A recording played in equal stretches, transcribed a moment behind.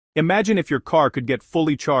Imagine if your car could get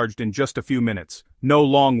fully charged in just a few minutes. No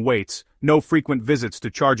long waits, no frequent visits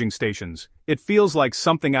to charging stations. It feels like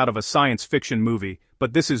something out of a science fiction movie,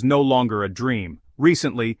 but this is no longer a dream.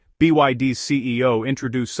 Recently, BYD's CEO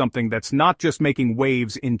introduced something that's not just making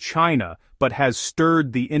waves in China, but has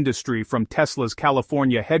stirred the industry from Tesla's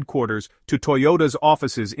California headquarters to Toyota's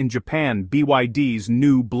offices in Japan. BYD's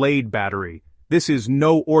new Blade battery. This is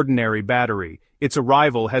no ordinary battery. Its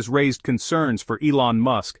arrival has raised concerns for Elon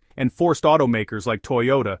Musk and forced automakers like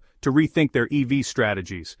Toyota to rethink their EV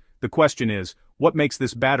strategies. The question is, what makes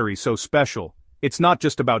this battery so special? It's not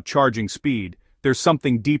just about charging speed. There's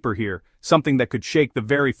something deeper here, something that could shake the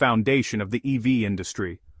very foundation of the EV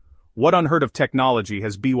industry. What unheard of technology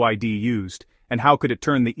has BYD used, and how could it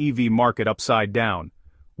turn the EV market upside down?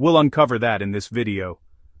 We'll uncover that in this video.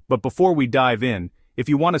 But before we dive in, if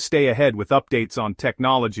you want to stay ahead with updates on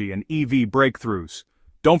technology and EV breakthroughs,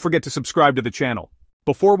 don't forget to subscribe to the channel.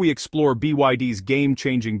 Before we explore BYD's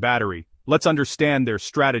game-changing battery, let's understand their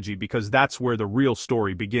strategy because that's where the real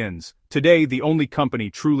story begins. Today, the only company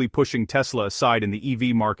truly pushing Tesla aside in the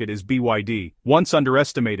EV market is BYD. Once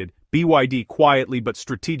underestimated, BYD quietly but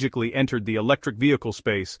strategically entered the electric vehicle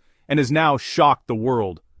space and has now shocked the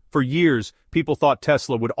world. For years, people thought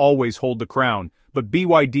Tesla would always hold the crown, but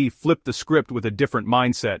BYD flipped the script with a different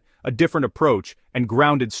mindset, a different approach, and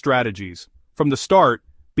grounded strategies. From the start,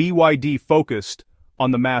 BYD focused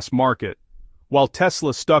on the mass market. While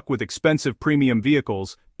Tesla stuck with expensive premium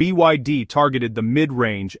vehicles, BYD targeted the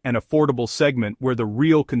mid-range and affordable segment where the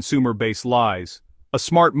real consumer base lies. A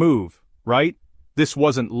smart move, right? This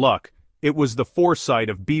wasn't luck. It was the foresight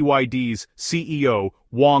of BYD's CEO,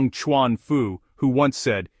 Wang Chuanfu, who once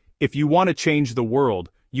said, "If you want to change the world,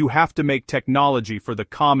 you have to make technology for the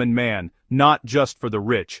common man, not just for the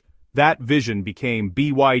rich." That vision became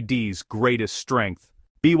BYD's greatest strength.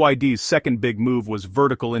 BYD's second big move was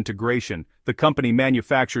vertical integration. The company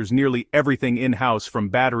manufactures nearly everything in-house from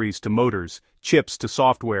batteries to motors, chips to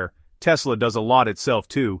software. Tesla does a lot itself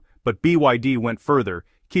too, but BYD went further,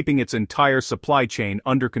 keeping its entire supply chain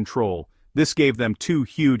under control. This gave them two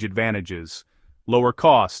huge advantages: lower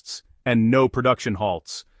costs and no production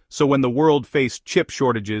halts. So when the world faced chip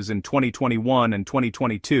shortages in 2021 and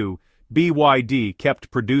 2022, BYD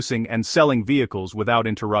kept producing and selling vehicles without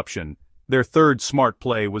interruption. Their third smart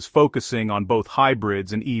play was focusing on both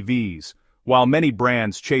hybrids and EVs. While many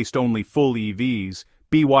brands chased only full EVs,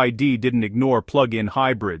 BYD didn't ignore plug-in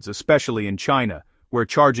hybrids, especially in China, where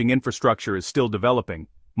charging infrastructure is still developing.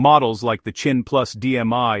 Models like the Qin Plus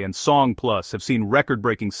DMI and Song Plus have seen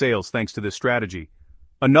record-breaking sales thanks to this strategy.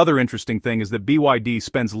 Another interesting thing is that BYD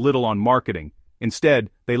spends little on marketing. Instead,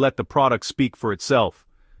 they let the product speak for itself.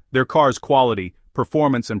 Their car's quality,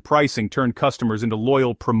 performance and pricing turn customers into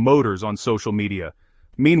loyal promoters on social media.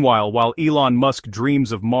 Meanwhile, while Elon Musk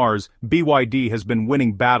dreams of Mars, BYD has been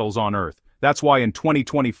winning battles on Earth. That's why in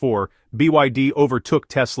 2024, BYD overtook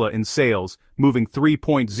Tesla in sales, moving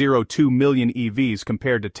 3.02 million EVs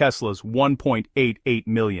compared to Tesla's 1.88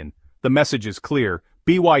 million. The message is clear: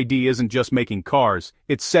 BYD isn't just making cars,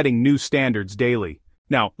 it's setting new standards daily.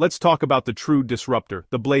 Now, let's talk about the true disruptor,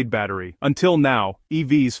 the Blade battery. Until now,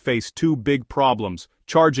 EVs face two big problems: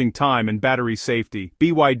 charging time and battery safety.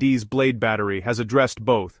 BYD's Blade battery has addressed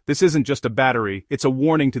both. This isn't just a battery, it's a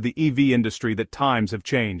warning to the EV industry that times have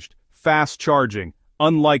changed. Fast charging.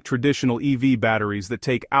 Unlike traditional EV batteries that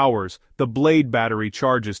take hours, the Blade battery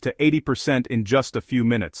charges to 80% in just a few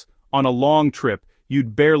minutes. On a long trip,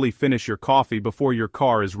 you'd barely finish your coffee before your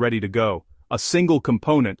car is ready to go. A single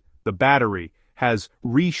component, the battery, has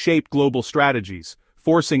reshaped global strategies,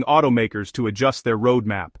 forcing automakers to adjust their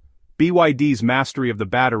roadmap. BYD's mastery of the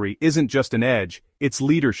battery isn't just an edge, it's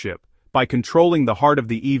leadership. By controlling the heart of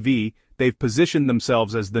the EV, they've positioned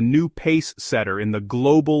themselves as the new pace setter in the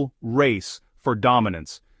global race for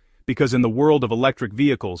dominance. Because in the world of electric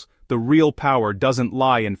vehicles, the real power doesn't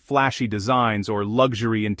lie in flashy designs or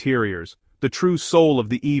luxury interiors. The true soul of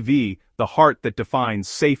the EV, the heart that defines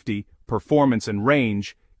safety, performance and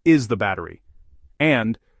range, is the battery.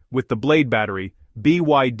 And, with the Blade battery,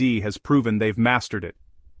 BYD has proven they've mastered it.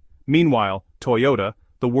 Meanwhile, Toyota,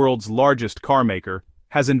 the world's largest car maker,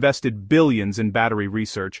 has invested billions in battery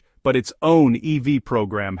research, but its own EV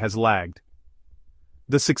program has lagged.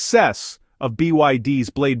 The success of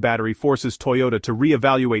BYD's Blade battery forces Toyota to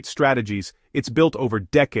reevaluate strategies it's built over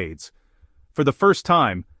decades. For the first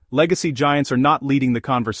time, legacy giants are not leading the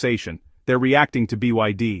conversation, they're reacting to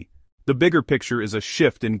BYD. The bigger picture is a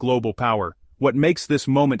shift in global power. What makes this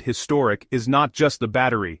moment historic is not just the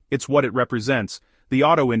battery, it's what it represents. The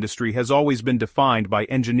auto industry has always been defined by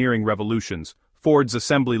engineering revolutions: Ford's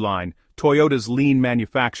assembly line, Toyota's lean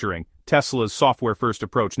manufacturing, Tesla's software-first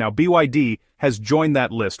approach. Now, BYD has joined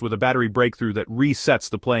that list with a battery breakthrough that resets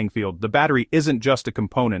the playing field. The battery isn't just a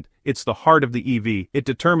component, it's the heart of the EV. It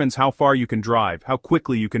determines how far you can drive, how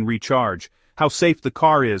quickly you can recharge, how safe the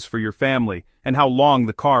car is for your family, and how long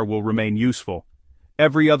the car will remain useful.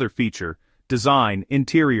 Every other feature, design,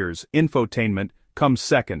 interiors, infotainment, comes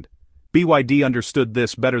second. BYD understood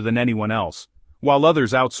this better than anyone else. While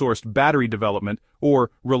others outsourced battery development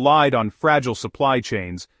or relied on fragile supply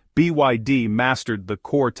chains, BYD mastered the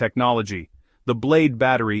core technology. The Blade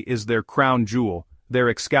battery is their crown jewel, their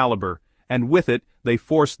Excalibur, and with it, they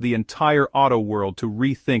forced the entire auto world to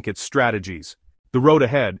rethink its strategies. The road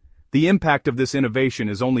ahead, the impact of this innovation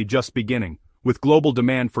is only just beginning. With global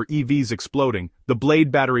demand for EVs exploding, the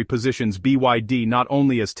Blade battery positions BYD not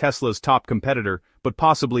only as Tesla's top competitor, but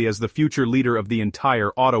possibly as the future leader of the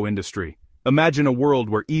entire auto industry. Imagine a world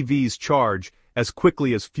where EVs charge as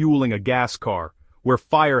quickly as fueling a gas car, where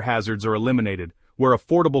fire hazards are eliminated, where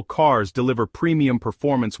affordable cars deliver premium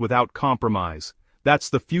performance without compromise. That's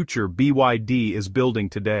the future BYD is building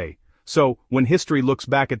today. So, when history looks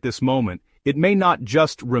back at this moment, it may not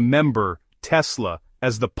just remember Tesla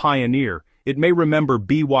as the pioneer, it may remember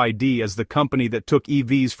BYD as the company that took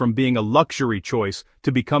EVs from being a luxury choice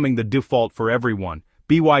to becoming the default for everyone.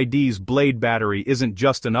 BYD's Blade battery isn't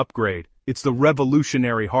just an upgrade, it's the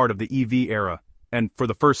revolutionary heart of the EV era. And for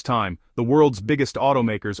the first time, the world's biggest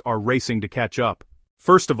automakers are racing to catch up.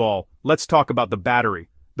 First of all, let's talk about the battery.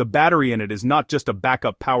 The battery in it is not just a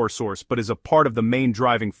backup power source but is a part of the main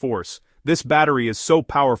driving force. This battery is so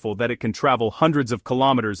powerful that it can travel hundreds of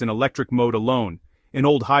kilometers in electric mode alone. In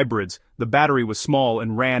old hybrids, the battery was small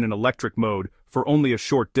and ran in electric mode for only a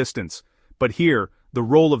short distance. But here, the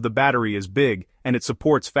role of the battery is big, and it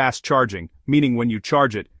supports fast charging, meaning when you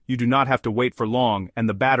charge it, you do not have to wait for long and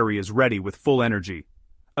the battery is ready with full energy.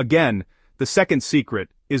 Again, the second secret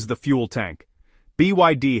is the fuel tank.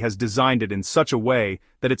 BYD has designed it in such a way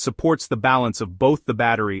that it supports the balance of both the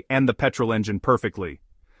battery and the petrol engine perfectly.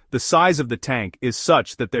 The size of the tank is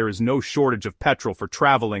such that there is no shortage of petrol for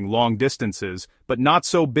traveling long distances, but not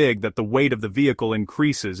so big that the weight of the vehicle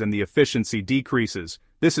increases and the efficiency decreases.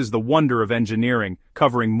 This is the wonder of engineering,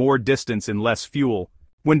 covering more distance in less fuel.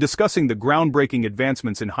 When discussing the groundbreaking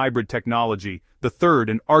advancements in hybrid technology, the third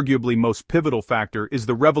and arguably most pivotal factor is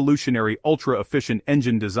the revolutionary ultra-efficient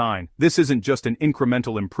engine design. This isn't just an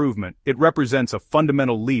incremental improvement, it represents a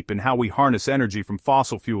fundamental leap in how we harness energy from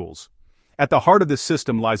fossil fuels. At the heart of this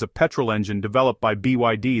system lies a petrol engine developed by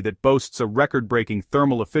BYD that boasts a record-breaking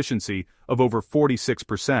thermal efficiency of over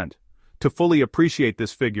 46%. To fully appreciate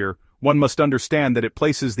this figure, one must understand that it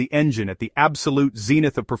places the engine at the absolute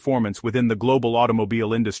zenith of performance within the global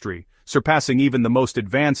automobile industry, surpassing even the most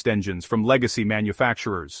advanced engines from legacy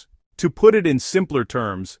manufacturers. To put it in simpler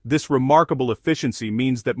terms, this remarkable efficiency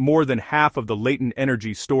means that more than half of the latent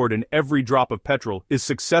energy stored in every drop of petrol is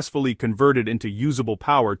successfully converted into usable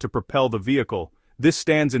power to propel the vehicle. This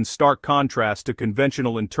stands in stark contrast to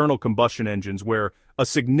conventional internal combustion engines where a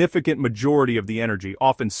significant majority of the energy,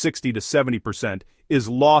 often 60 to 70%, is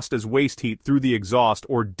lost as waste heat through the exhaust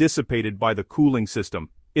or dissipated by the cooling system.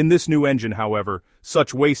 In this new engine, however,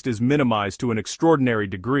 such waste is minimized to an extraordinary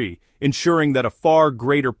degree, ensuring that a far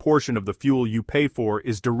greater portion of the fuel you pay for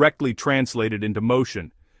is directly translated into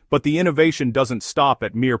motion. But the innovation doesn't stop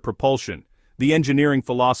at mere propulsion. The engineering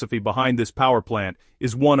philosophy behind this power plant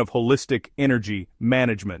is one of holistic energy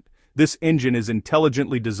management. This engine is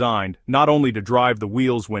intelligently designed not only to drive the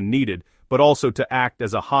wheels when needed, but also to act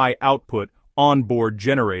as a high-output, onboard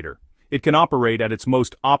generator. It can operate at its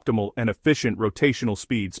most optimal and efficient rotational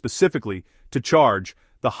speed specifically to charge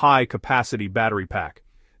the high-capacity battery pack.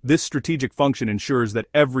 This strategic function ensures that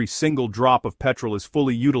every single drop of petrol is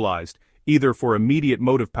fully utilized, either for immediate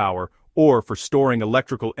motive power or for storing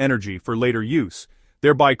electrical energy for later use,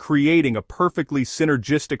 thereby creating a perfectly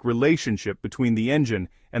synergistic relationship between the engine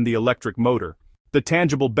and the electric motor. The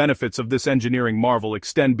tangible benefits of this engineering marvel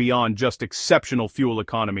extend beyond just exceptional fuel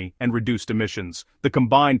economy and reduced emissions. The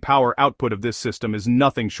combined power output of this system is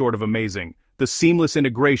nothing short of amazing. The seamless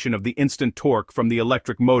integration of the instant torque from the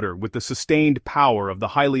electric motor with the sustained power of the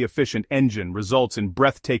highly efficient engine results in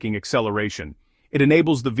breathtaking acceleration. It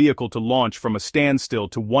enables the vehicle to launch from a standstill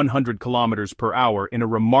to 100 kilometers per hour in a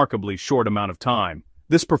remarkably short amount of time.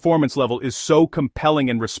 This performance level is so compelling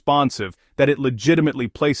and responsive that it legitimately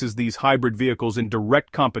places these hybrid vehicles in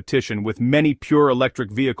direct competition with many pure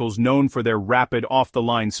electric vehicles known for their rapid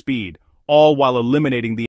off-the-line speed, all while eliminating the